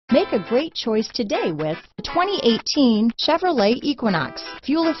Make a great choice today with the 2018 Chevrolet Equinox.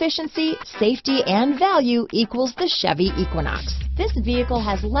 Fuel efficiency, safety, and value equals the Chevy Equinox. This vehicle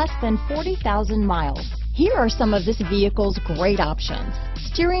has less than 40,000 miles. Here are some of this vehicle's great options: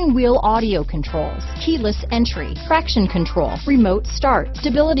 steering wheel audio controls, keyless entry, traction control, remote start,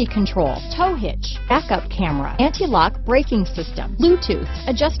 stability control, tow hitch, backup camera, anti-lock braking system, Bluetooth,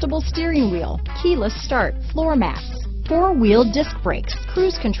 adjustable steering wheel, keyless start, floor mats, four-wheel disc brakes,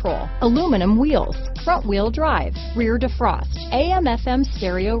 cruise control, aluminum wheels, front-wheel drive, rear defrost, AM/FM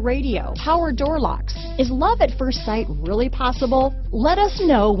stereo radio, power door locks. Is love at first sight really possible? Let us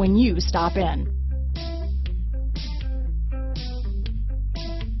know when you stop in.